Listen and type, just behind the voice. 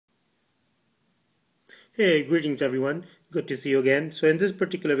Hey, greetings everyone. Good to see you again. So in this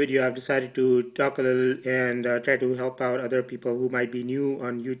particular video, I've decided to talk a little and try to help out other people who might be new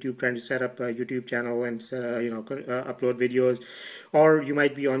on YouTube, trying to set up a YouTube channel and upload videos, or you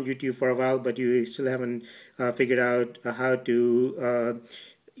might be on YouTube for a while, but you still haven't figured out how to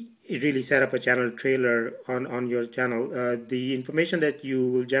really set up a channel trailer on your channel. The information that you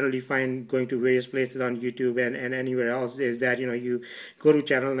will generally find going to various places on YouTube and anywhere else is that you go to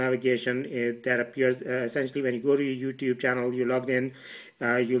channel navigation. That appears essentially when you go to your YouTube channel, you're logged in.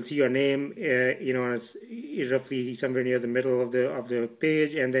 You'll see your name, it's roughly somewhere near the middle of the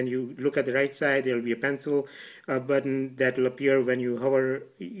page, and then you look at the right side. There will be a pencil button that will appear when you hover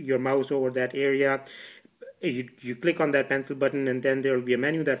your mouse over that area. You click on that pencil button, and then there will be a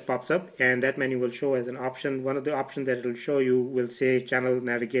menu that pops up, and that menu will show as an option. One of the options that it will show you will say channel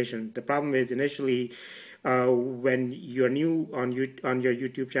navigation. The problem is initially when you're new on your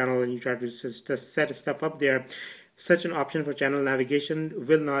YouTube channel and you try to set stuff up there, such an option for channel navigation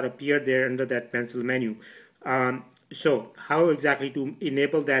will not appear there under that pencil menu. So how exactly to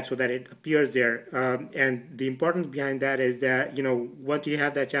enable that so that it appears there? And the importance behind that is that once you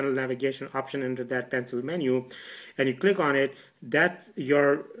have that channel navigation option under that pencil menu and you click on it, that's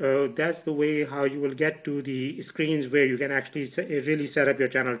the way how you will get to the screens where you can actually really set up your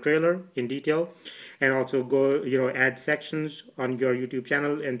channel trailer in detail, and also go add sections on your YouTube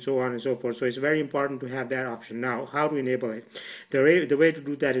channel and so on and so forth. So it's very important to have that option. Now, how to enable it? The way to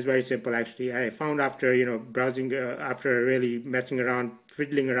do that is very simple. Actually, I found after browsing, after really messing around,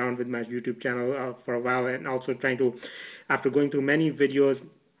 fiddling around with my YouTube channel for a while, and also after going through many videos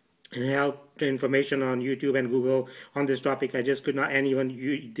and help information on YouTube and Google on this topic, I just could not, and even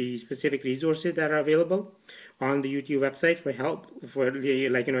the specific resources that are available on the YouTube website for help, for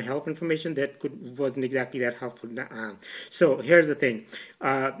help information that wasn't exactly that helpful. So here's the thing.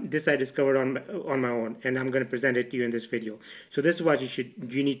 This I discovered on my own, and I'm going to present it to you in this video. So this is what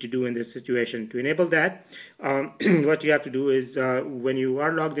you need to do in this situation to enable that. What you have to do is when you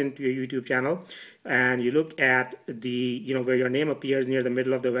are logged into your YouTube channel and you look at the where your name appears near the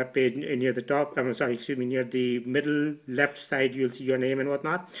middle of the web page, near the top, near the middle left side, you'll see your name and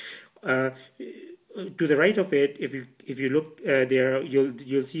whatnot. To the right of it, if you look there,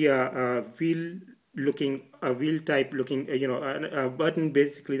 you'll see a wheel type looking a button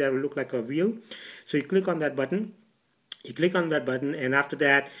basically that will look like a wheel. So you click on that button. And after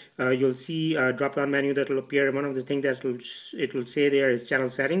that you'll see a drop down menu that will appear. One of the things that it will say there is channel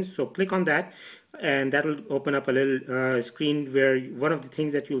settings. So click on that, and that will open up a little screen where one of the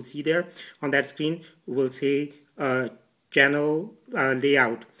things that you'll see there on that screen will say channel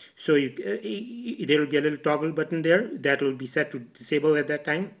layout. So there will be a little toggle button there that will be set to disable at that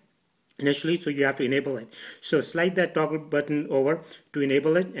time initially, so you have to enable it. So slide that toggle button over to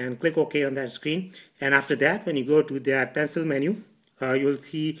enable it and click OK on that screen. And after that, when you go to that pencil menu, you'll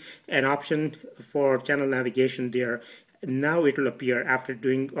see an option for channel navigation there. Now it will appear after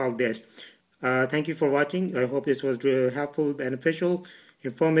doing all this. Thank you for watching. I hope this was helpful, beneficial,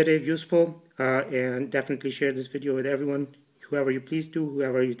 informative, useful, and definitely share this video with everyone, whoever you please to,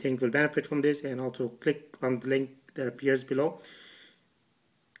 whoever you think will benefit from this, and also click on the link that appears below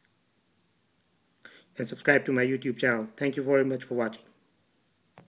and subscribe to my YouTube channel. Thank you very much for watching.